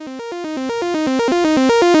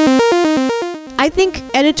think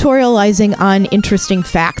editorializing on interesting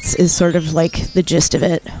facts is sort of like the gist of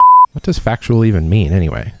it. What does factual even mean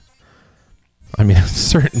anyway? I mean, it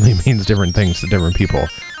certainly means different things to different people.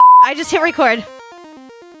 I just hit record.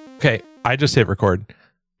 Okay, I just hit record.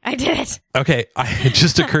 I did it. Okay, it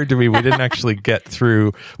just occurred to me we didn't actually get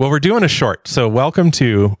through. Well, we're doing a short. So welcome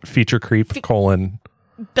to Feature Creep,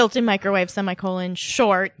 built-in microwave, semicolon,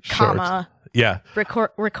 short, comma. Yeah.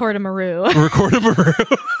 Record-a-maroo. Record-a-maroo.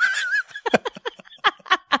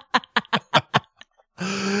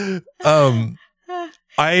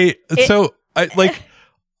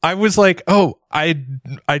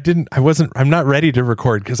 I'm not ready to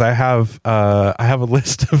record because I have a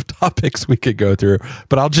list of topics we could go through,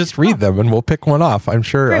 but I'll just read them and we'll pick one off. I'm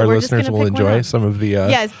sure our listeners will enjoy some of the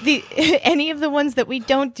yes, any of the ones that we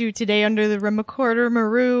don't do today under the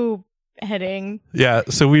Record-a-maroo heading. Yeah,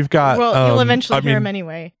 so we've got you'll eventually hear them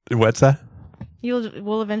anyway. What's that?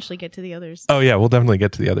 We'll eventually get to the others. Oh yeah, we'll definitely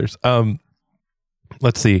get to the others.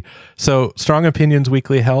 Let's see. So, Strong Opinions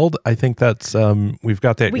Weekly Held. I think that's we've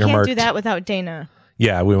got that earmarked. We can't do that without Dana.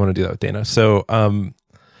 Yeah, we want to do that with Dana. So,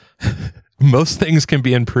 most things can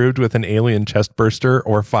be improved with an alien chest burster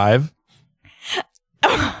or 5.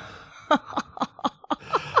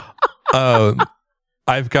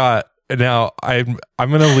 I've got now. I'm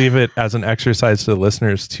going to leave it as an exercise to the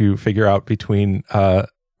listeners to figure out between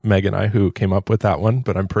Meg and I who came up with that one,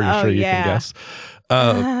 but I'm pretty sure you can guess.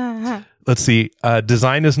 Let's see.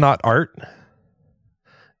 Design is not art.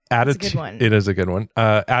 That's a good one. It is a good one.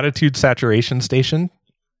 Attitude saturation station.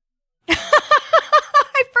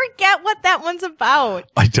 I forget what that one's about.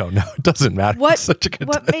 I don't know. It doesn't matter. It's such a good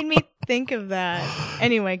What title. made me think of that?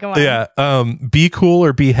 Anyway, go on. Yeah. Be cool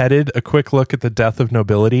or beheaded. A quick look at the death of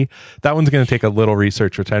nobility. That one's going to take a little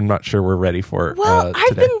research, which I'm not sure we're ready for. Well, I've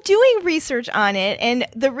today. been doing research on it, and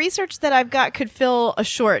the research that I've got could fill a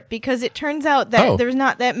short because it turns out that there's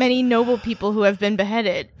not that many noble people who have been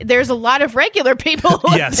beheaded. There's a lot of regular people who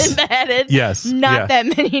have been beheaded. Yes. Not that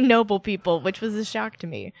many noble people, which was a shock to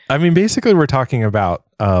me. I mean, basically, we're talking about,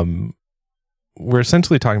 we're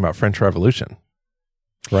essentially talking about French Revolution.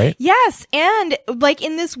 Right? Yes, and like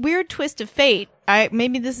in this weird twist of fate,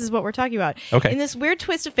 maybe this is what we're talking about. Okay. In this weird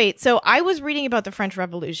twist of fate, so I was reading about the French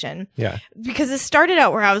Revolution. Yeah. Because it started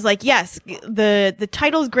out where I was like, yes, the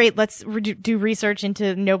title's great. Let's do research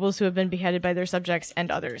into nobles who have been beheaded by their subjects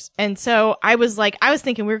and others. And so I was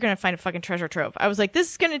thinking we were going to find a fucking treasure trove. I was like,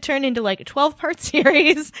 this is going to turn into like a 12-part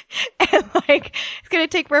series and like it's going to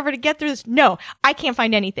take forever to get through this. No, I can't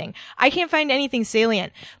find anything. I can't find anything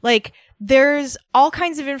salient. Like, there's all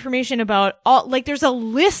kinds of information about there's a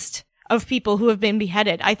list of people who have been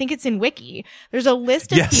beheaded. I think it's in Wiki. There's a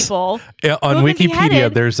list of people. Yeah, on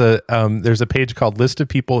Wikipedia, there's a page called List of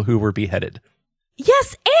People Who Were Beheaded.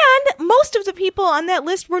 Yes, and most of the people on that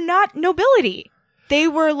list were not nobility. They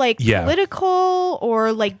were like political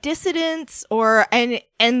or like dissidents and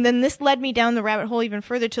then this led me down the rabbit hole even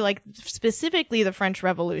further to like specifically the French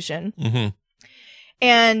Revolution. Mm-hmm.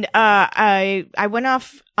 And I went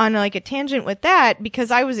off on like a tangent with that because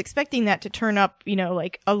I was expecting that to turn up,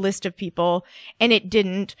 like a list of people, and it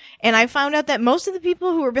didn't. And I found out that most of the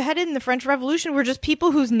people who were beheaded in the French Revolution were just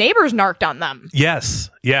people whose neighbors narked on them. Yes.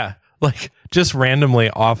 Yeah. Like just randomly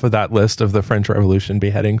off of that list of the French Revolution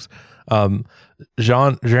beheadings.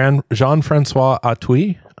 Jean-Francois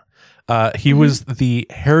Atouy, he was the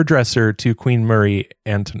hairdresser to Queen Marie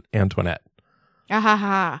Antoinette.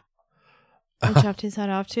 Ha. And chopped his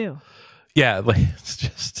head off too. Yeah, like it's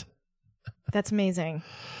just that's amazing.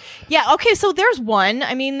 Yeah, okay, so there's one.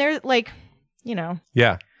 I mean, there's like,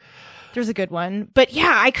 yeah, there's a good one, but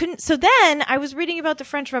yeah, I couldn't. So then I was reading about the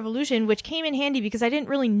French Revolution, which came in handy because I didn't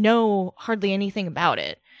really know hardly anything about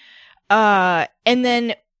it. And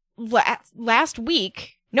then last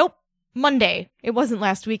week, Monday. It wasn't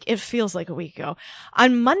last week. It feels like a week ago.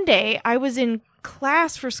 On Monday, I was in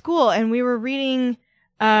class for school, and we were reading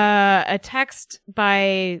a text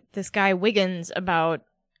by this guy Wiggins about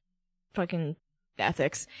fucking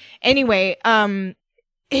ethics. Anyway,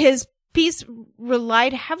 his piece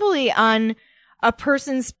relied heavily on a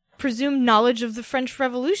person's presumed knowledge of the French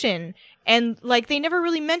Revolution. And like they never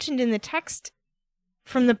really mentioned in the text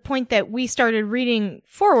from the point that we started reading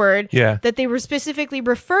forward that they were specifically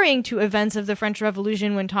referring to events of the French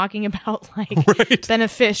Revolution when talking about like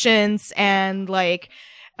beneficence and like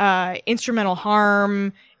instrumental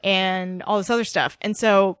harm and all this other stuff. And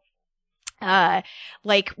so,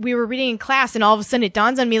 like we were reading in class and all of a sudden it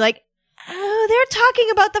dawns on me like, oh, they're talking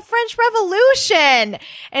about the French Revolution.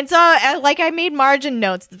 And so I made margin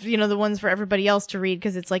notes, the ones for everybody else to read,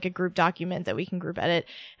 because it's like a group document that we can group edit.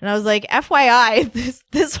 And I was like, FYI,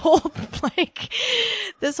 this whole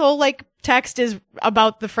text is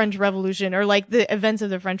about the French Revolution, or like the events of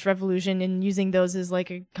the French Revolution, and using those as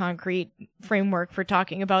like a concrete framework for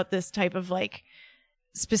talking about this type of like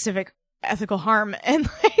specific ethical harm. And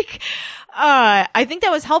like, I think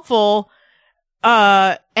that was helpful.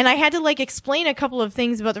 And I had to like explain a couple of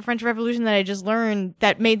things about the French Revolution that I just learned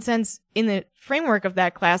that made sense in the framework of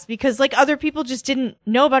that class, because like other people just didn't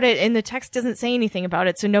know about it, and the text doesn't say anything about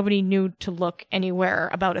it, so nobody knew to look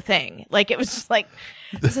anywhere about a thing. Like, it was just like,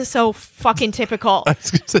 this is so fucking typical. I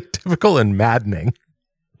was gonna say typical and maddening.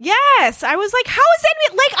 Yes, I was like, how is that?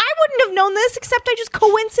 Like, I wouldn't have known this, except I just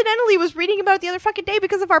coincidentally was reading about it the other fucking day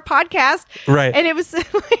because of our podcast. Right. And it was,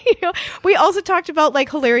 we also talked about like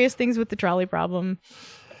hilarious things with the trolley problem.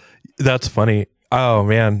 That's funny. Oh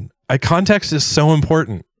man, context is so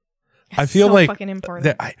important. I feel so like fucking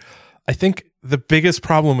important. I think the biggest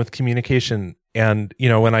problem with communication, and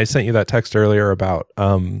when I sent you that text earlier about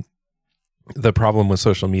the problem with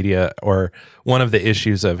social media, or one of the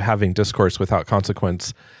issues of having discourse without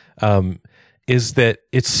consequence, is that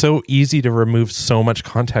it's so easy to remove so much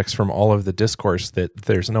context from all of the discourse that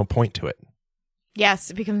there's no point to it. Yes,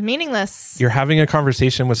 it becomes meaningless. You're having a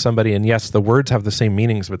conversation with somebody, and yes, the words have the same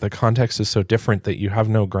meanings, but the context is so different that you have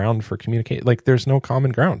no ground for communicate. Like, there's no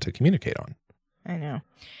common ground to communicate on. I know.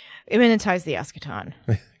 Immanentize the eschaton.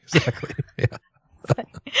 Exactly. Yeah.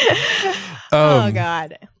 Oh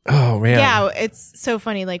God. Oh man. Yeah, it's so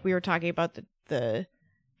funny. Like, we were talking about the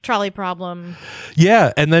trolley problem.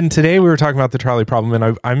 Yeah, and then today we were talking about the trolley problem,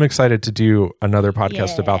 and I'm excited to do another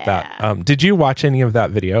podcast about that. Did you watch any of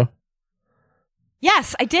that video?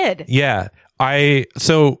 Yes, I did. Yeah. There's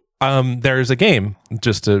a game,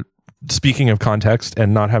 speaking of context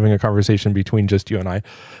and not having a conversation between just you and I.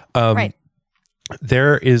 Right.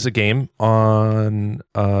 There is a game on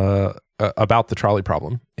about the trolley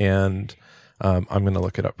problem, and I'm going to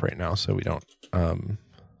look it up right now so we don't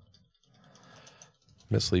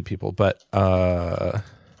mislead people. But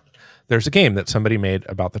there's a game that somebody made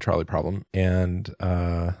about the trolley problem, and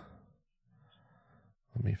let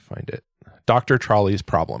me find it. Dr. Trolley's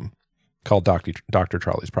Problem, called Dr.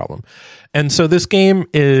 Trolley's Problem. And so this game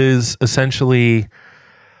is essentially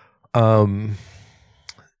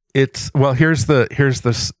here's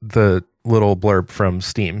the little blurb from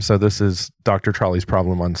Steam. So this is Dr. Trolley's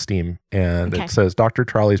Problem on Steam, and It says Dr.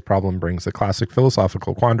 Trolley's Problem brings the classic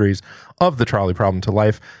philosophical quandaries of the trolley problem to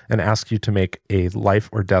life and asks you to make a life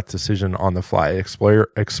or death decision on the fly.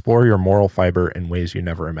 Explore your moral fiber in ways you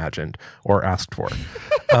never imagined or asked for.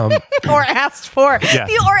 Or asked for. Yeah.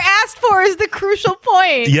 The or asked for is the crucial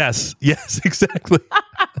point. Yes, exactly.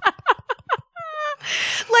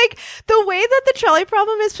 Like, the way that the trolley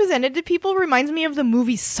problem is presented to people reminds me of the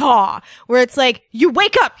movie Saw, where it's like, you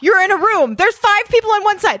wake up, you're in a room, there's 5 people on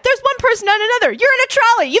one side, there's one person on another, you're in a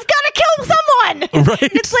trolley, you've got to kill someone.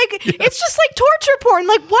 Right. It's like, It's just like torture porn.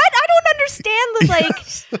 Like, what? I don't understand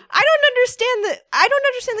Yes. I don't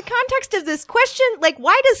understand the context of this question. Like,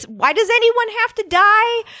 why does anyone have to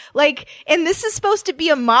die? Like, and this is supposed to be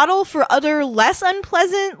a model for other less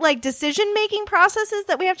unpleasant, like, decision-making processes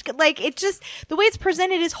that we have to, like, it just, the way it's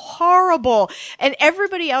presented is horrible. And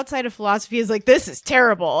everybody outside of philosophy is like, this is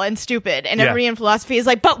terrible and stupid. And everybody in philosophy is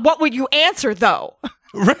like, but what would you answer though?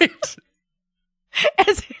 Right.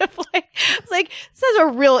 As if it's like, this is a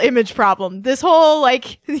real image problem. This whole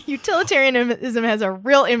like utilitarianism has a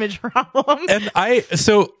real image problem. And I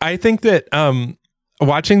think that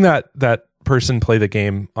watching that person play the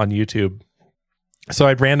game on YouTube, so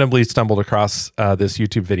I'd randomly stumbled across this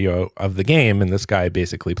YouTube video of the game, and this guy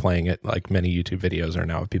basically playing it, like many YouTube videos are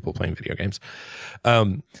now of people playing video games.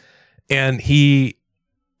 And he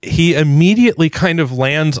immediately kind of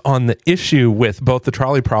lands on the issue with both the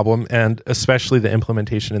trolley problem and especially the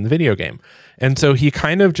implementation in the video game. And so he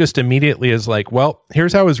kind of just immediately is like, well,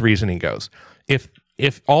 here's how his reasoning goes.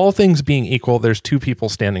 If all things being equal, there's 2 people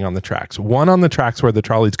standing on the tracks. One on the tracks where the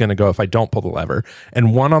trolley's going to go if I don't pull the lever,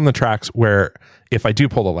 and one on the tracks where if I do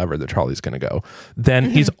pull the lever, the trolley's going to go. Then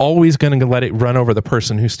he's always going to let it run over the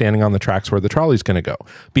person who's standing on the tracks where the trolley's going to go.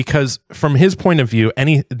 Because from his point of view,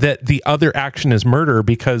 that the other action is murder,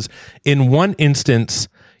 because in one instance,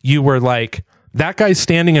 you were like, that guy's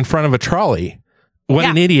standing in front of a trolley. What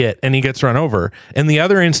an idiot, and he gets run over. And the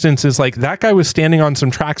other instance is like, that guy was standing on some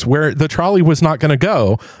tracks where the trolley was not going to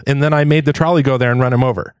go, and then I made the trolley go there and run him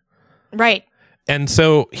over. Right. And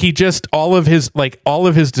so he just, all of his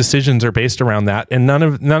decisions are based around that, and none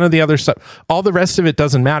of the other stuff, all the rest of it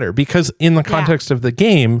doesn't matter, because in the context of the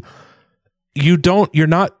game, you're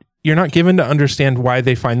not given to understand why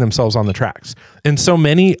they find themselves on the tracks. And so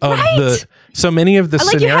many of the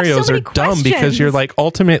scenarios are dumb because you're like,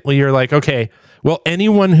 ultimately you're like, okay, well,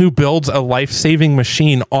 anyone who builds a life-saving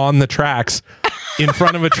machine on the tracks in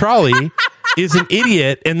front of a trolley is an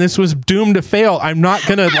idiot, and this was doomed to fail. I'm not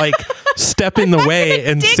going to like step in the way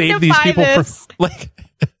and save these people from like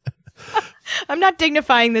I'm not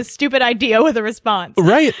dignifying this stupid idea with a response.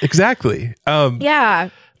 Right, exactly. Yeah.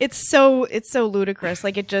 It's so ludicrous.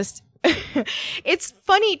 Like, it just it's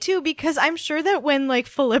funny too, because I'm sure that when like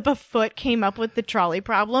Philippa Foot came up with the trolley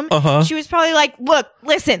problem, she was probably like, look,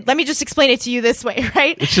 listen, let me just explain it to you this way,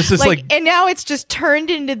 right? It's just this like and now it's just turned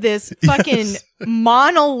into this fucking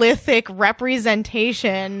monolithic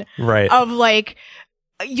representation of like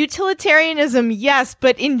utilitarianism, yes,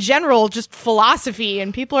 but in general, just philosophy,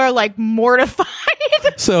 and people are like mortified.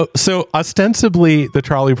 So ostensibly, the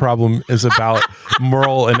trolley problem is about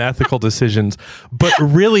moral and ethical decisions, but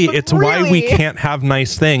really, it's why we can't have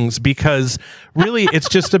nice things, because really, it's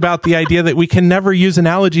just about the idea that we can never use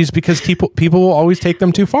analogies because people will always take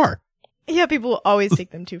them too far. Yeah, people will always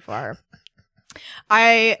take them too far.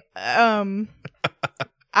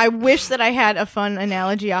 I wish that I had a fun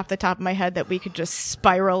analogy off the top of my head that we could just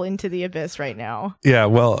spiral into the abyss right now. Yeah,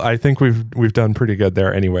 well, I think we've done pretty good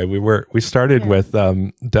there anyway. We started with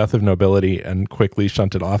Death of Nobility and quickly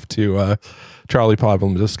shunted off to trolley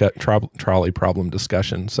problem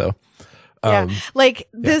discussion. So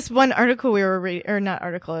this one article we were reading, or not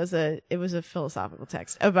article, it was a philosophical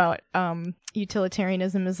text about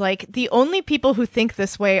utilitarianism, is like the only people who think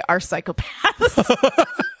this way are psychopaths.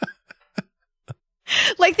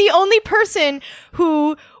 Like, the only person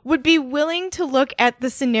who would be willing to look at the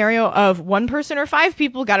scenario of one person or five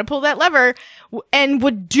people got to pull that lever and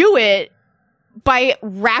would do it by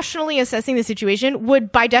rationally assessing the situation would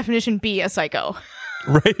by definition be a psycho.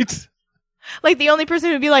 Right. Like, the only person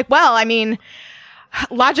who'd be like, well, I mean,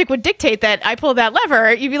 logic would dictate that I pull that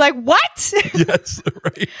lever. You'd be like, what? Yes,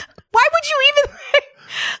 right. Why would you even...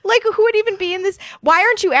 Like, who would even be in this? Why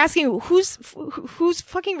aren't you asking who's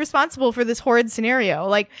fucking responsible for this horrid scenario?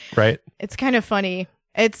 Like, right. It's kind of funny.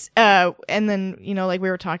 It's, and then, like we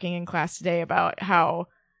were talking in class today about how,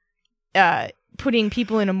 putting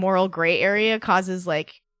people in a moral gray area causes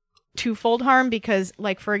like twofold harm, because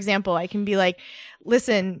like, for example, I can be like,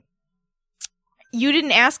 listen, you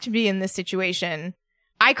didn't ask to be in this situation.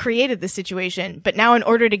 I created this situation, but now in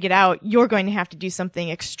order to get out, you're going to have to do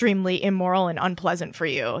something extremely immoral and unpleasant for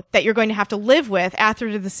you that you're going to have to live with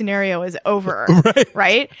after the scenario is over.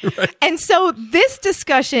 Right? And so this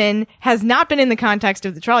discussion has not been in the context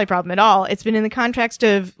of the trolley problem at all. It's been in the context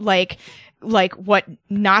of like what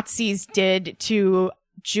Nazis did to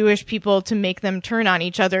Jewish people to make them turn on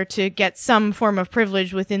each other to get some form of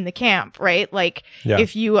privilege within the camp, right? Like,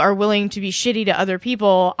 if you are willing to be shitty to other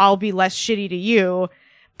people, I'll be less shitty to you.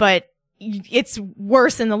 But it's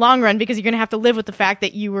worse in the long run because you're going to have to live with the fact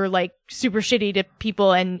that you were like super shitty to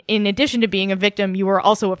people. And in addition to being a victim, you were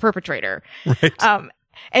also a perpetrator. Right.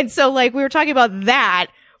 And so like we were talking about that,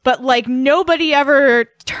 but like nobody ever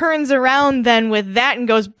turns around then with that and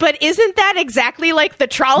goes, but isn't that exactly like the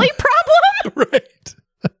trolley problem? Right.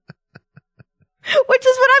 Which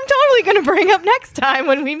is what I'm totally going to bring up next time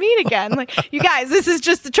when we meet again. Like, you guys, this is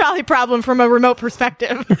just the trolley problem from a remote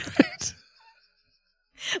perspective. Right.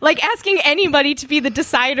 Like, asking anybody to be the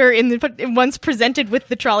decider once presented with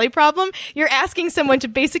the trolley problem, you're asking someone to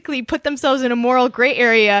basically put themselves in a moral gray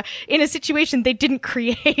area in a situation they didn't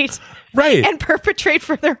create. Right. And perpetrate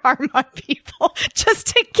further harm on people just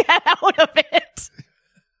to get out of it.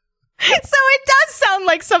 So it does sound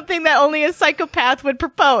like something that only a psychopath would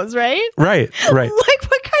propose, right? Right. Like,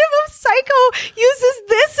 what kind of a psycho uses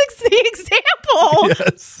this the example?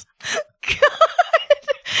 Yes. God.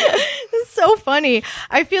 It's so funny.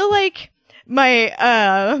 I feel like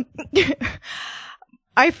I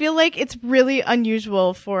feel like it's really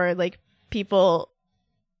unusual for like people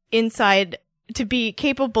inside to be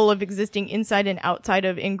capable of existing inside and outside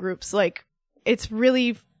of in groups. Like,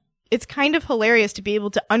 it's kind of hilarious to be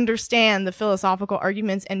able to understand the philosophical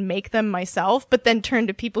arguments and make them myself, but then turn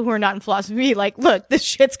to people who are not in philosophy like, look, this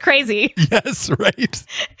shit's crazy. Yes, right.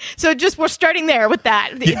 So we're starting there with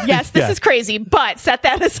that. Yeah, yes, this is crazy, but set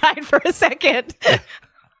that aside for a second.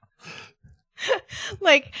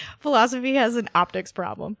 Like, philosophy has an optics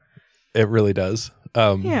problem. It really does.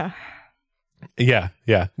 Yeah.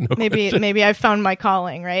 No question. Maybe I've found my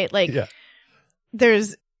calling, right? Like,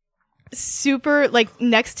 there's super, like,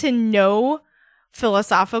 next to no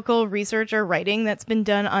philosophical research or writing that's been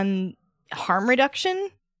done on harm reduction.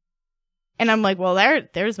 And I'm like, well,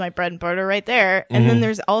 there's my bread and butter right there. And then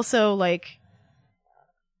there's also like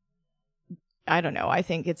I don't know. I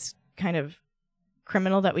think it's kind of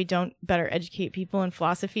criminal that we don't better educate people in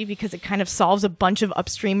philosophy, because it kind of solves a bunch of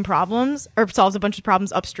upstream problems, or solves a bunch of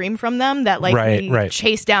problems upstream from them that like we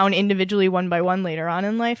chase down individually one by one later on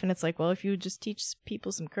in life. And it's like, well, if you would just teach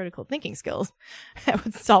people some critical thinking skills, that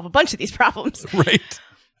would solve a bunch of these problems. Right.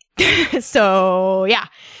 So yeah.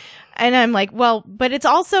 And I'm like, well, but it's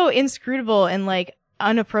also inscrutable and like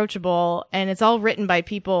unapproachable, and it's all written by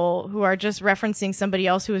people who are just referencing somebody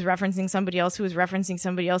else who is referencing somebody else who is referencing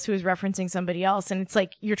somebody else who is referencing somebody else, and it's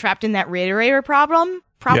like you're trapped in that reiterator problem.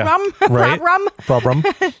 Right. Problem.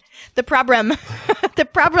 The problem. The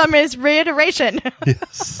problem is reiteration.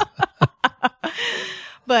 Yes.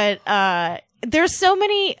 But there's so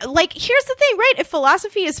many, like, here's the thing, right? If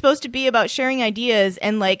philosophy is supposed to be about sharing ideas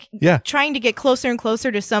and like trying to get closer and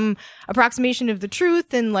closer to some approximation of the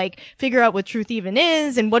truth and like figure out what truth even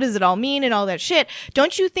is and what does it all mean and all that shit,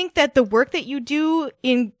 don't you think that the work that you do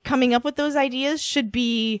in coming up with those ideas should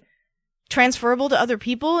be transferable to other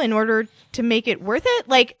people in order to make it worth it?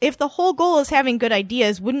 Like, if the whole goal is having good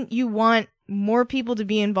ideas, wouldn't you want more people to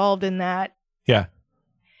be involved in that? Yeah.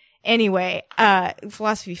 Anyway,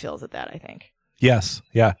 philosophy fails at that, I think. Yes.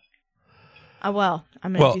 Yeah. Well,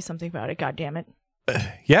 I'm going to do something about it. God damn it.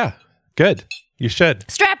 Yeah. Good. You should.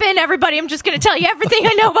 Strap in, everybody. I'm just going to tell you everything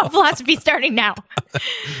I know about philosophy starting now.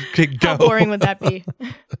 Okay, go. How boring would that be?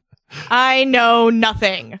 I know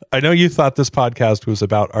nothing. I know you thought this podcast was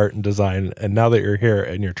about art and design, and now that you're here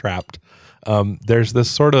and you're trapped, there's this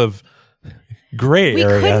sort of gray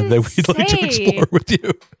area that we'd like to explore with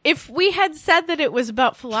you. If we had said that it was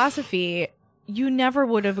about philosophy, you never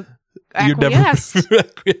would have acquiesced.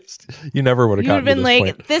 You never would have gotten to this point. You would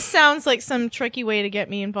have been like, this sounds like some tricky way to get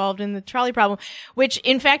me involved in the trolley problem, which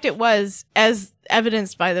in fact it was, as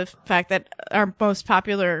evidenced by the fact that our most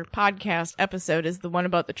popular podcast episode is the one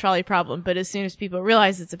about the trolley problem. But as soon as people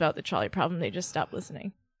realize it's about the trolley problem, they just stop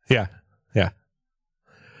listening. Yeah. Yeah.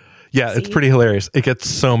 Yeah. See? It's pretty hilarious. It gets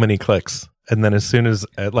so many clicks. And then as soon as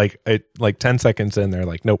like 10 seconds in, they're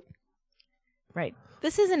like, nope. Right.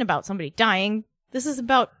 This isn't about somebody dying. This is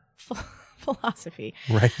about philosophy.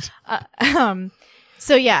 Right.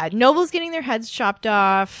 So yeah, nobles getting their heads chopped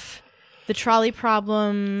off, the trolley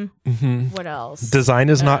problem. Mm-hmm. What else? Design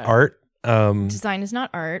is not art. Design is not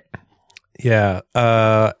art. Yeah.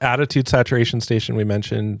 Attitude saturation station we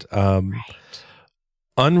mentioned. Right.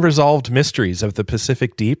 Unresolved mysteries of the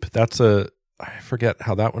Pacific Deep. I forget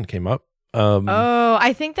how that one came up.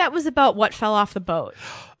 I think that was about what fell off the boat.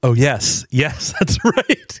 Oh, yes. Yes, that's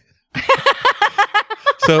right.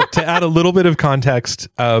 So to add a little bit of context,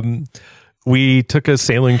 we took a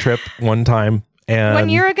sailing trip one time. And 1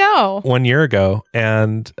 year ago. 1 year ago.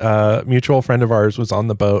 And a mutual friend of ours was on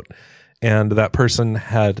the boat. And that person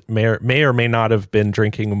may or may not have been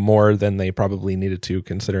drinking more than they probably needed to,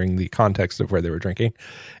 considering the context of where they were drinking.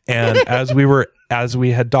 And as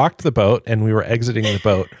we had docked the boat and we were exiting the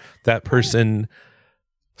boat, that person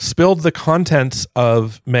spilled the contents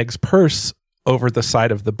of Meg's purse over the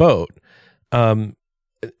side of the boat,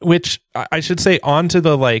 which I should say onto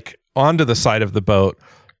the side of the boat.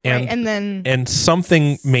 And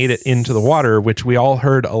something made it into the water, which we all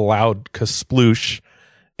heard a loud kasploosh.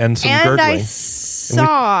 And some gurgling.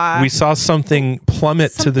 We saw something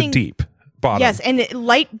plummet to the deep bottom. Yes, and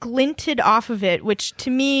light glinted off of it, which to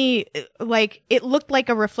me, like, it looked like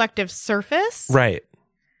a reflective surface. Right.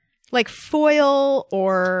 Like foil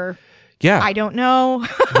or... Yeah. I don't know.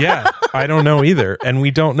 Yeah, I don't know either. And we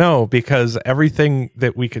don't know because everything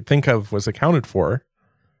that we could think of was accounted for.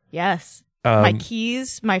 Yes. My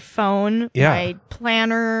keys, my phone, my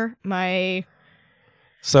planner,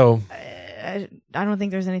 So... I don't think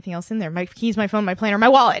there's anything else in there. My keys, my phone, my planner, my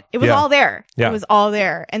wallet. It was all there. Yeah. It was all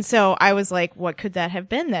there. And so I was like, what could that have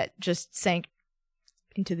been that just sank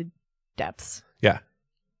into the depths? Yeah.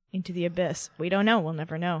 Into the abyss. We don't know. We'll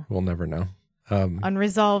never know. We'll never know.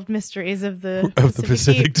 Unresolved mysteries of the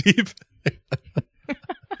Pacific Deep.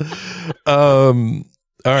 All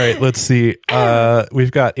right, let's see.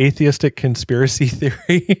 We've got atheistic conspiracy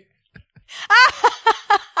theory.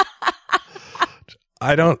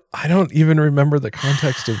 I don't even remember the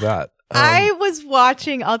context of that. I was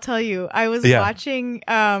watching, I'll tell you, I was watching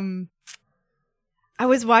a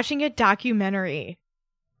documentary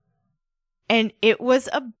and it was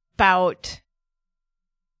about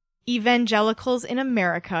evangelicals in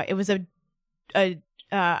America. It was I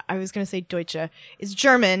was going to say Deutsche. It's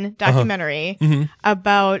German documentary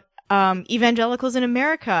about evangelicals in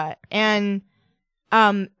America. And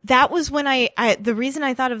that was when the reason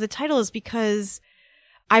I thought of the title is because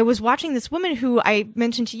I was watching this woman who I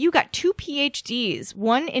mentioned to you got 2 PhDs,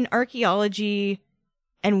 one in archaeology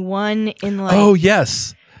and one in like... Oh,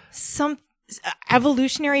 yes.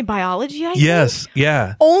 evolutionary biology, I Yes, think.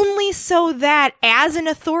 yeah. Only so that as an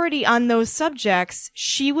authority on those subjects,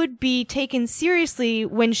 she would be taken seriously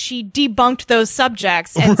when she debunked those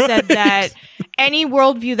subjects and said that any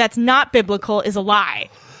worldview that's not biblical is a lie.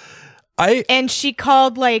 And she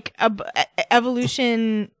called like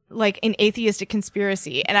evolution like an atheistic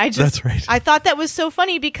conspiracy. And That's right. I thought that was so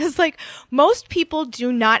funny because like most people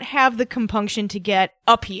do not have the compunction to get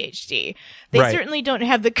a PhD. They certainly don't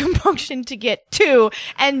have the compunction to get 2,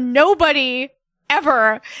 and nobody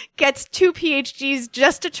ever gets 2 PhDs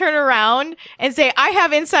just to turn around and say, I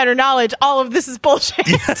have insider knowledge. All of this is bullshit.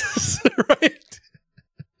 Yes, right.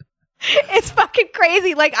 It's fucking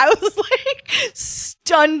crazy. Like, I was like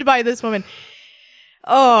stunned by this woman.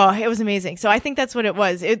 Oh, it was amazing. So I think that's what it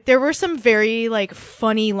was. There were some very like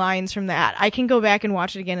funny lines from that. I can go back and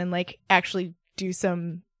watch it again and like actually do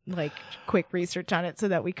some like quick research on it so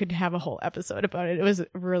that we could have a whole episode about it. It was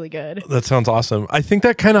really good. That sounds awesome. I think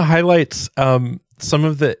that kind of highlights some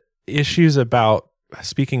of the issues about,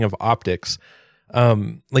 speaking of optics,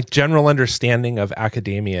 like general understanding of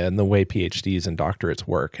academia and the way PhDs and doctorates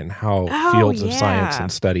work and how fields of science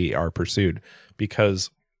and study are pursued, because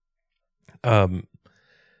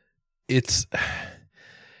it's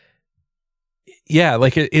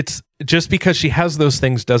it's just because she has those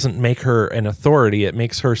things doesn't make her an authority. It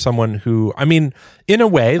makes her someone who, I mean, in a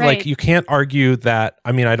way, like you can't argue that.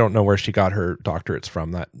 I mean, I don't know where she got her doctorates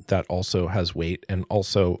from. That also has weight. And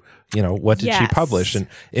also, you know, what did she publish? And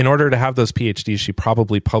in order to have those PhDs, she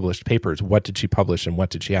probably published papers. What did she publish and what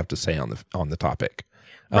did she have to say on the topic?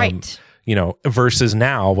 Right. You know, versus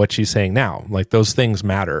now what she's saying now, like those things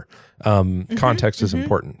matter. Context is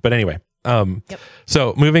important. But anyway,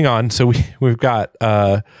 so moving on. So we've got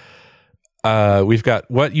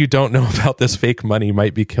what you don't know about this fake money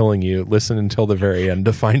might be killing you. Listen until the very end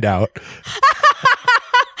to find out.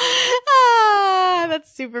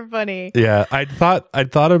 That's super funny. Yeah, I'd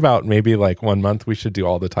thought about maybe like 1 month we should do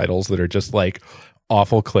all the titles that are just like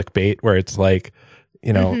awful clickbait, where it's like,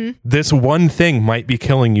 you know, this one thing might be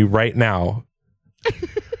killing you right now.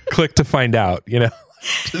 Click to find out, you know.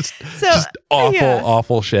 just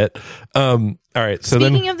awful shit. All right, so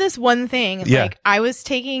speaking of this one thing, like I was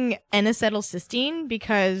taking N-acetylcysteine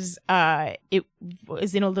because it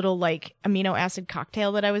was in a little like amino acid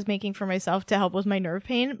cocktail that I was making for myself to help with my nerve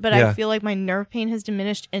pain, but I feel like my nerve pain has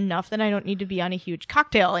diminished enough that I don't need to be on a huge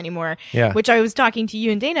cocktail anymore, which I was talking to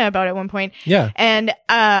you and Dana about at one point. And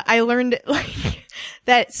I learned like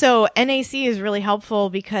that so NAC is really helpful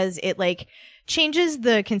because it like changes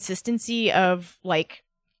the consistency of like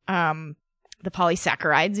the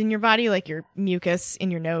polysaccharides in your body, like your mucus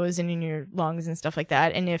in your nose and in your lungs and stuff like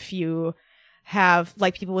that. And if you have,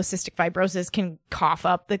 like people with cystic fibrosis can cough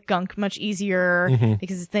up the gunk much easier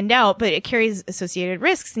because it's thinned out, but it carries associated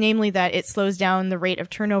risks, namely that it slows down the rate of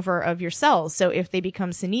turnover of your cells. So if they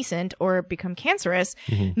become senescent or become cancerous,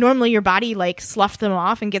 normally your body like sloughs them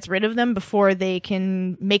off and gets rid of them before they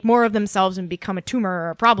can make more of themselves and become a tumor or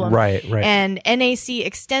a problem. Right. And NAC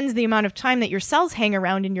extends the amount of time that your cells hang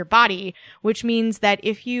around in your body, which means that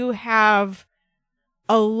if you have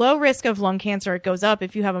a low risk of lung cancer, it goes up.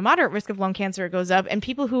 If you have a moderate risk of lung cancer, it goes up. And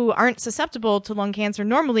people who aren't susceptible to lung cancer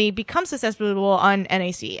normally become susceptible on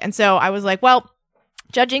NAC. And so I was like, well,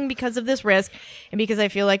 judging because of this risk and because I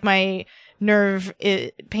feel like my nerve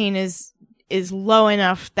pain is low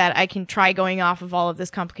enough that I can try going off of all of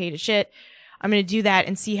this complicated shit, I'm going to do that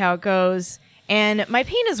and see how it goes. And my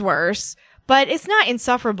pain is worse, but it's not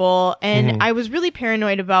insufferable. And I was really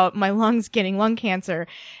paranoid about my lungs getting lung cancer.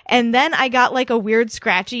 And then I got like a weird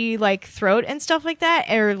scratchy like throat and stuff like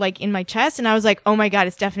that, or like in my chest. And I was like, oh my God,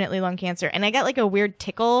 it's definitely lung cancer. And I got like a weird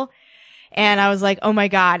tickle. And I was like, oh my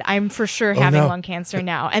God, I'm for sure having lung cancer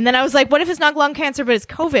now. And then I was like, what if it's not lung cancer, but it's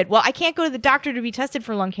COVID? Well, I can't go to the doctor to be tested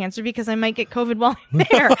for lung cancer because I might get COVID while I'm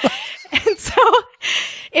there. And so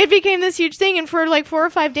it became this huge thing. And for like 4 or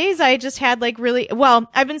 5 days, I just had like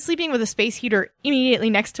I've been sleeping with a space heater immediately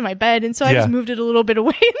next to my bed. And so I just moved it a little bit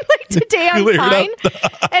away. And like today I'm fine.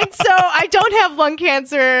 And so I don't have lung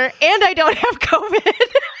cancer and I don't have COVID.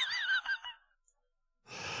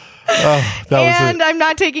 I'm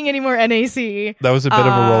not taking any more NAC. That was a bit of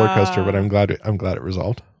a roller coaster, but I'm glad it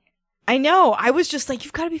resolved. I know. I was just like,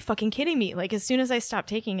 you've got to be fucking kidding me. Like as soon as I stopped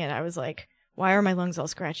taking it, I was like, why are my lungs all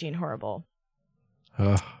scratchy and horrible?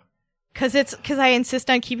 Because I insist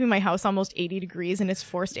on keeping my house almost 80 degrees and it's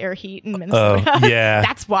forced air heat in Minnesota. Yeah.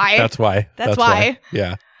 That's why. That's why.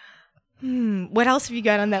 Yeah. What else have you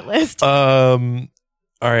got on that list? All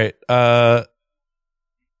right.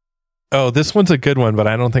 This one's a good one, but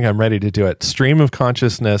I don't think I'm ready to do it. Stream of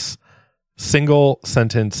consciousness, single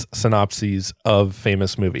sentence synopses of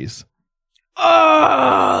famous movies.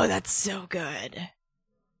 Oh, that's so good.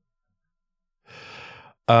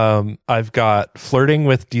 I've got Flirting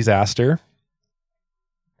with Disaster.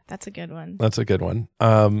 That's a good one. That's a good one.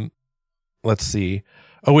 Let's see.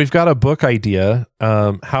 Oh, we've got a book idea.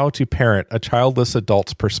 How to Parent a Childless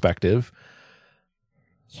Adult's Perspective.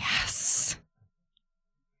 Yes.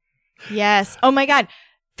 Yes. Oh my God.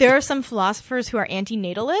 There are some philosophers who are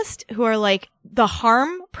anti-natalist who are like, the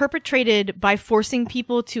harm perpetrated by forcing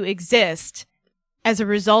people to exist as a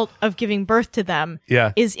result of giving birth to them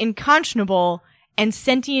is unconscionable, and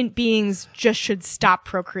sentient beings just should stop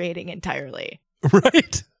procreating entirely.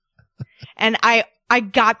 Right. And I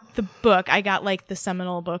got the book. I got like the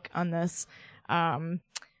seminal book on this from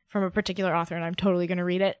a particular author, and I'm totally going to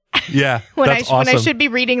read it. Yeah. When I should be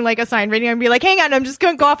reading like a sign reading, I'm be like, hang on, I'm just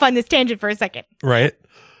going to go off on this tangent for a second. Right.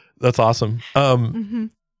 That's awesome.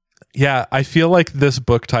 Yeah, I feel like this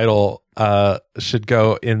book title should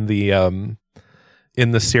go in the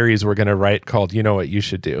series we're going to write called You Know What You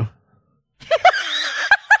Should Do.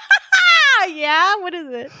 Yeah, what is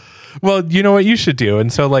it? Well, you know what you should do.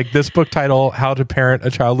 And so like this book title, How to Parent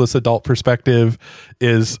a Childless Adult Perspective,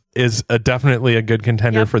 is definitely a good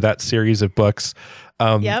contender for that series of books.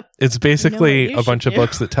 It's basically a bunch of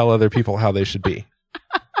books that tell other people how they should be.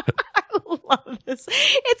 I love this.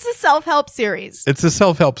 It's a self-help series. It's a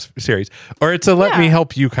self-help series, or it's a let me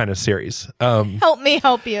help you kind of series. Help me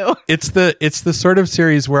help you. It's the sort of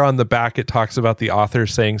series where on the back it talks about the author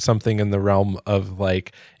saying something in the realm of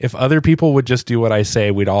like, if other people would just do what I say,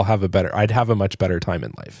 I'd have a much better time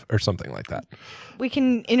in life, or something like that. We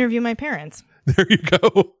can interview my parents. There you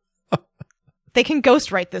go. They can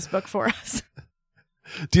ghostwrite this book for us.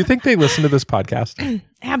 Do you think they listen to this podcast?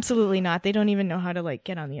 Absolutely not. They don't even know how to like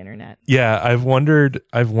get on the internet. Yeah, I've wondered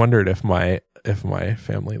if my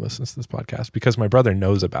family listens to this podcast, because my brother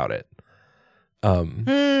knows about it.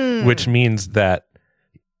 Which means that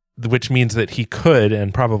he could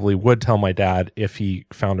and probably would tell my dad if he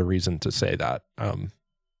found a reason to say that. I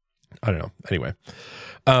don't know. Anyway.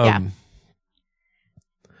 Oh,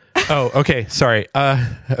 okay. Sorry.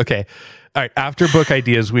 Okay. All right. After book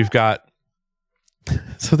ideas, we've got.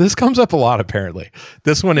 So this comes up a lot, apparently.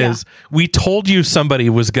 This one is, we told you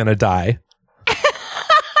somebody was going to die.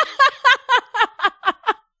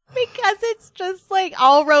 Because it's just like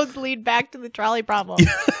all roads lead back to the trolley problem.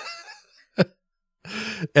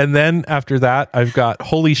 And then after that, I've got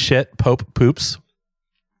Holy Shit, Pope Poops.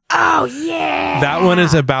 Oh, yeah. That one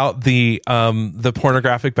is about the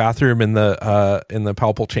pornographic bathroom in the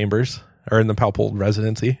Papal Chambers, or in the Papal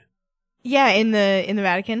Residency. Yeah, in the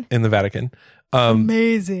Vatican. In the Vatican.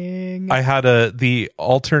 Amazing. I had the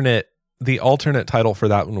alternate title for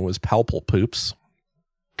that one was Palpal Poops.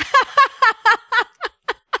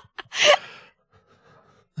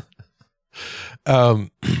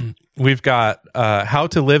 We've got How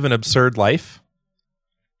to Live an Absurd Life.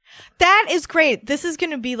 That is great. This is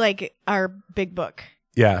going to be like our big book.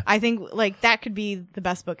 Yeah. I think like that could be the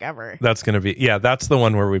best book ever. That's going to be, that's the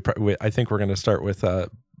one where I think we're going to start with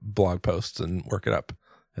blog posts and work it up.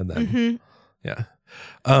 And then, yeah.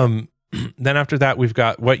 Then after that, we've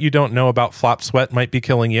got What You Don't Know About Flop Sweat Might Be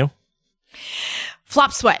Killing You.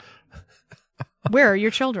 Flop Sweat. Where are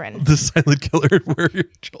your children? The Silent Killer. Where are your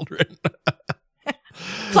children?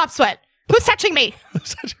 Flop Sweat. Who's touching me?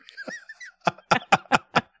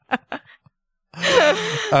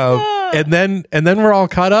 And then we're all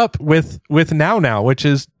caught up with Now, which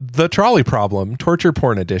is The Trolley Problem, Torture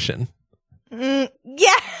Porn Edition. Yeah.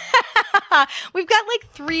 We've got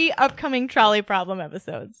like 3 upcoming Trolley Problem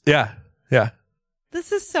episodes. Yeah. Yeah.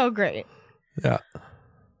 This is so great. Yeah.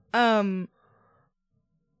 I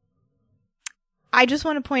just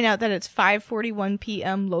want to point out that it's 5:41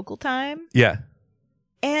 p.m. local time. Yeah.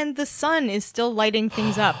 And the sun is still lighting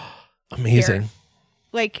things up. Amazing. Here.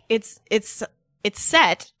 Like it's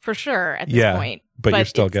set for sure at this point. But you're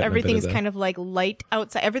still getting everything is kind of like light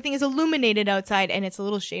outside. Everything is illuminated outside, and it's a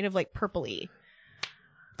little shade of like purpley.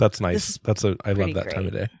 That's nice. I love that time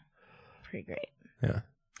of day. Pretty great. Yeah.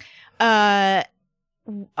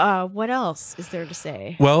 What else is there to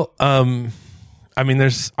say? Well, I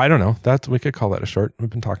mean, I don't know. We could call that a short. We've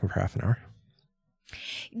been talking for half an hour.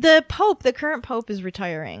 The current Pope is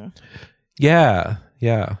retiring. Yeah.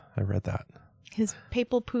 Yeah. I read that. His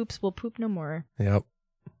papal poops will poop no more. Yep.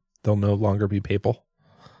 They'll no longer be papal.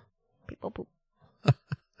 Papal poop.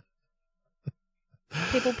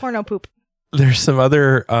 Papal porno poop. There's some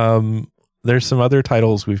other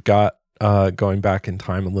titles we've got going back in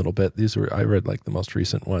time a little bit. I read like the most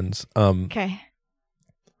recent ones. Okay.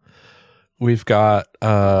 We've got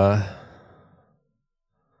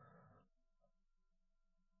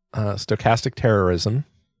Stochastic Terrorism.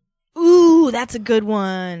 Ooh, that's a good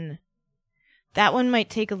one. That one might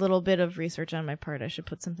take a little bit of research on my part. I should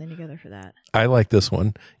put something together for that. I like this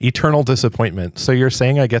one. Eternal disappointment. So you're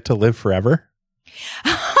saying I get to live forever?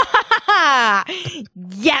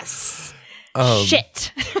 Yes.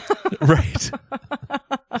 Shit. Right.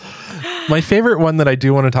 My favorite one that I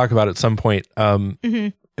do want to talk about at some point,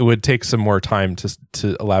 it would take some more time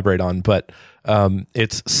to elaborate on, but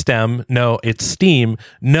it's STEM. No, it's STEAM.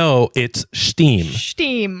 No, it's STEAM.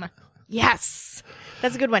 STEAM. Yes.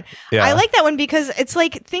 That's a good one. Yeah. I like that one because it's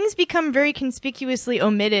like things become very conspicuously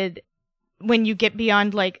omitted when you get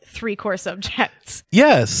beyond like 3 core subjects.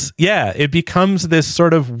 Yes. Yeah. It becomes this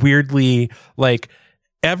sort of weirdly like,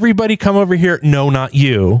 everybody come over here. No, not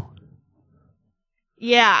you.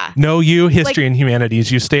 Yeah. No, you, history and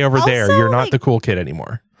humanities. You stay over there. You're not like, the cool kid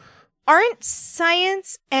anymore. Aren't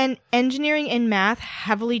science and engineering and math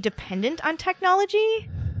heavily dependent on technology?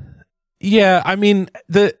 Yeah. I mean,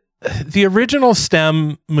 the original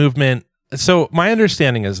STEM movement. So my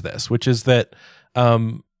understanding is this, which is that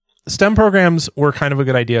STEM programs were kind of a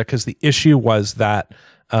good idea because the issue was that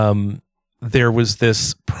there was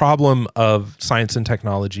this problem of science and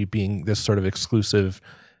technology being this sort of exclusive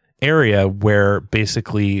area where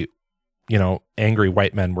basically, you know, angry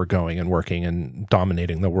white men were going and working and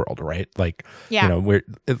dominating the world, right? Like, you know, we're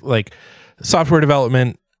like software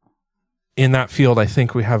development in that field. I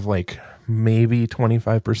think we have like maybe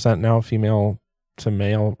 25% now female to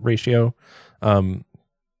male ratio.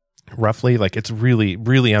 Roughly, like it's really,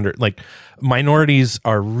 really minorities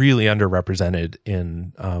are really underrepresented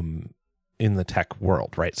in the tech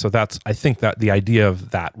world, right? So I think that the idea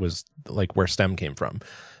of that was like where STEM came from,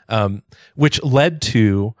 which led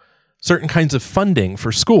to certain kinds of funding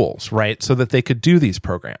for schools, right? So that they could do these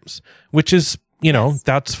programs, which is, you know,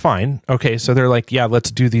 that's fine. Okay. So they're like, yeah,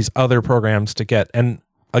 let's do these other programs to get, and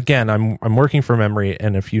again, I'm working from memory.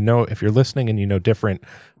 And if you're listening and you know different,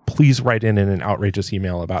 please write in an outrageous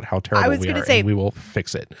email about how terrible we are, and we will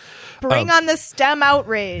fix it. Bring on the STEM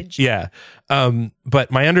outrage. Yeah. But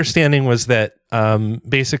my understanding was that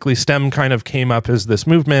basically STEM kind of came up as this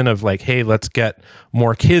movement of like, hey, let's get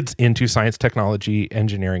more kids into science, technology,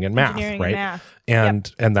 engineering, and math, right?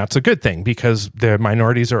 And that's a good thing because the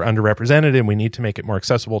minorities are underrepresented and we need to make it more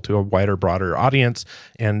accessible to a wider, broader audience,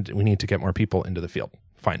 and we need to get more people into the field.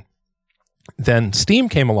 Fine. Then STEAM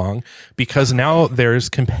came along because now there's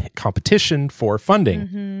competition for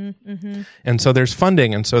funding. And so there's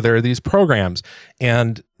funding. And so there are these programs.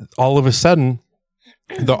 And all of a sudden,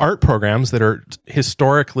 the art programs that are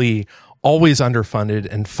historically always underfunded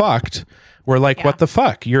and fucked were like, what the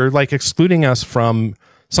fuck? You're like excluding us from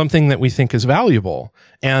something that we think is valuable.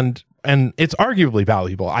 And it's arguably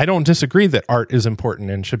valuable. I don't disagree that art is important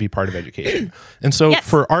and should be part of education. And so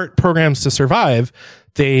for art programs to survive,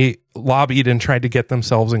 they lobbied and tried to get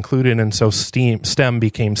themselves included. And so STEM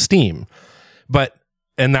became STEAM.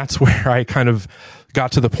 And that's where I kind of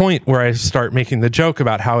got to the point where I start making the joke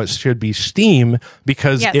about how it should be STEAM,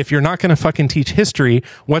 because if you're not going to fucking teach history,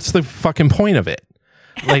 what's the fucking point of it?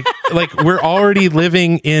 Like we're already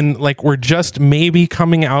living in, like, we're just maybe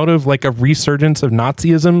coming out of like a resurgence of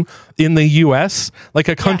Nazism in the US, like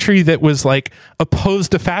a country that was like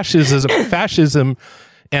opposed to fascism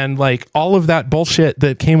and like all of that bullshit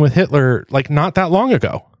that came with Hitler, like not that long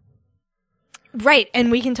ago. Right. And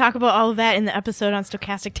we can talk about all of that in the episode on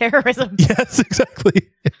stochastic terrorism. Yes, exactly.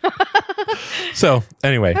 So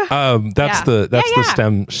anyway, that's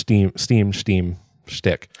the STEM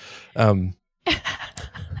shtick.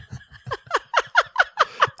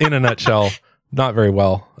 In a nutshell, not very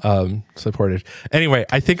well supported. Anyway,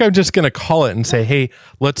 I think I'm just going to call it and say, hey,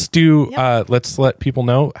 let's let people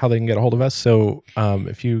know how they can get a hold of us. So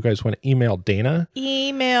if you guys want to email Dana.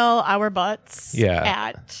 Email our butts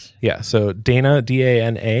at. Yeah, so Dana,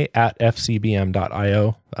 DANA, at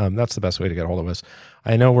fcbm.io. That's the best way to get a hold of us.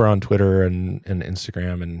 I know we're on Twitter and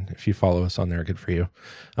Instagram, and if you follow us on there, good for you.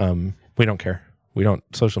 We don't care.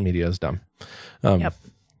 Social media is dumb.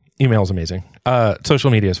 Email is amazing.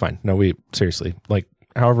 Social media is fine. No, seriously, like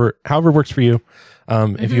however works for you.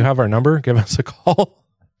 If you have our number, give us a call.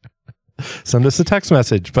 Send us a text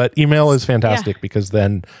message. But email is fantastic because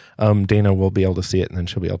then Dana will be able to see it, and then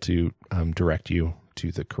she'll be able to direct you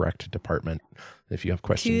to the correct department if you have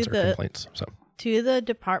questions or complaints. So to the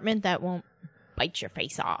department that won't bite your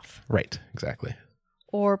face off. Right. Exactly.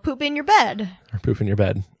 Or poop in your bed.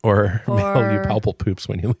 Or mail you palpable poops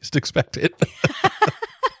when you least expect it.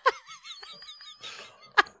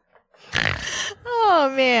 Oh,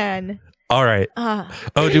 man. All right.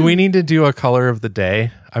 Do we need to do a color of the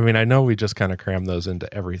day? I mean, I know we just kind of cram those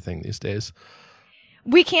into everything these days.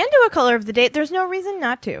 We can do a color of the day. There's no reason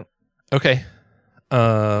not to. Okay.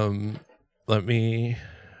 let me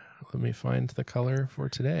find the color for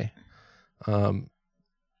today. All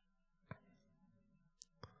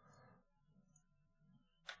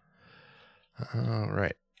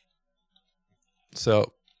right.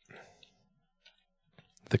 So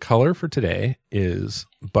the color for today is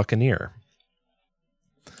Buccaneer.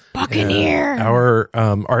 Buccaneer. And our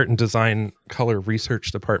art and design color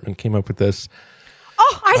research department came up with this.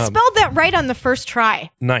 Oh, I spelled that right on the first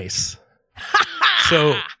try. Nice.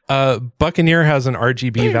 So Buccaneer has an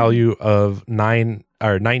RGB value of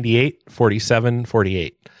 98, 47,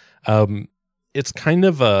 48. It's kind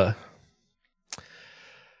of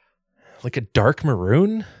like a dark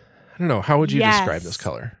maroon. I don't know. How would you describe this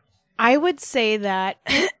color? I would say that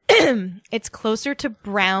it's closer to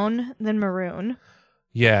brown than maroon.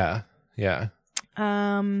 Yeah. Yeah.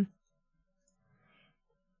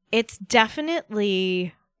 It's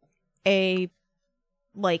definitely a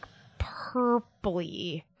like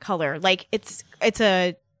purpley color. Like it's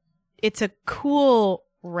a cool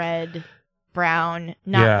red brown,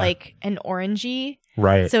 not like an orangey.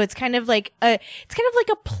 Right. So it's kind of like a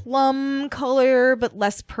plum color, but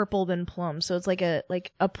less purple than plum. So it's like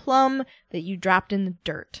a plum that you dropped in the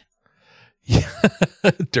dirt. Yeah.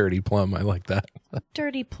 Dirty plum. I like that.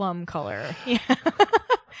 Dirty plum color. Yeah.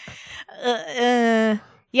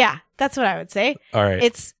 Yeah, that's what I would say. All right.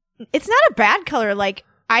 It's not a bad color. Like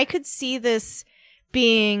I could see this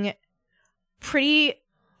being pretty.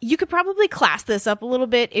 You could probably class this up a little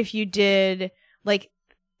bit if you did like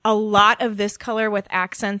a lot of this color with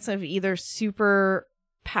accents of either super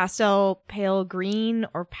pastel pale green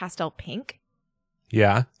or pastel pink.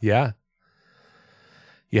 Yeah. Yeah.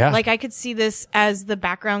 Yeah. Like I could see this as the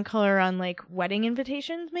background color on like wedding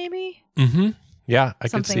invitations, maybe. Mm-hmm. Yeah, I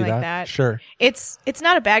could Something see like that. that. Sure. It's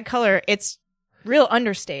not a bad color. It's real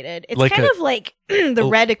understated. It's like kind of like the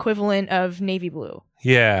red equivalent of navy blue.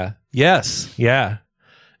 Yeah. Yes. Yeah.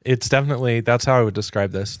 It's definitely, that's how I would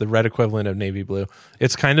describe this. The red equivalent of navy blue.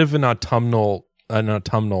 It's kind of an autumnal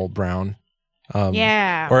brown.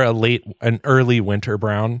 Yeah. Or an early winter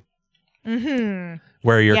brown. Mm-hmm.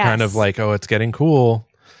 Where you're kind of like, oh, it's getting cool.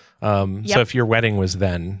 So if your wedding was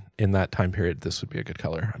then in that time period, this would be a good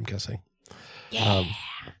color, I'm guessing. Yeah.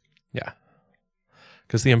 Yeah.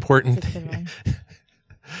 Because the important thing,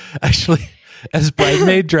 actually, as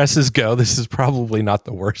bridesmaid dresses go, this is probably not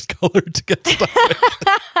the worst color to get started.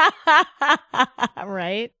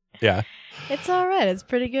 Right? Yeah. It's all right. It's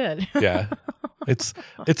pretty good. Yeah. It's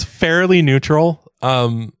fairly neutral.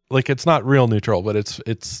 Like it's not real neutral, but it's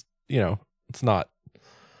it's not,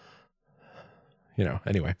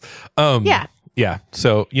 anyway. Yeah. Yeah.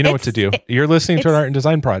 So you know what to do. You're listening to an art and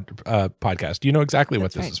design podcast. You know exactly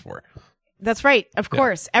what this is for. That's right. Of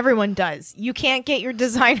course. Everyone does. You can't get your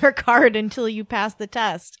designer card until you pass the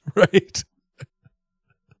test. Right.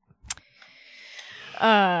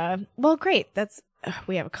 Well, great.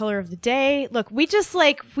 We have a color of the day. Look, we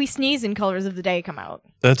sneeze and colors of the day come out.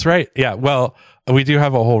 That's right. Yeah. Well, we do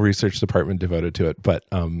have a whole research department devoted to it, but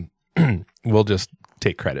we'll just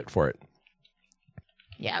take credit for it.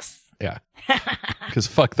 Yes. Yeah. Because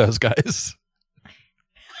fuck those guys.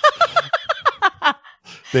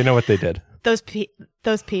 They know what they did. Those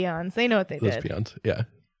peons. They know what they did. Those peons. Yeah.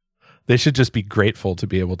 They should just be grateful to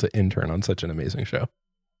be able to intern on such an amazing show.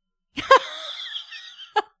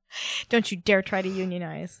 Don't you dare try to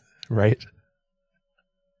unionize. Right.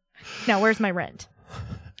 Now, where's my rent?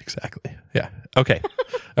 Exactly. Yeah. Okay.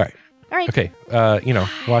 All right. All right. Okay.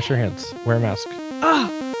 Wash your hands. Wear a mask.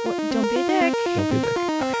 Oh, don't be a dick. Don't be a dick.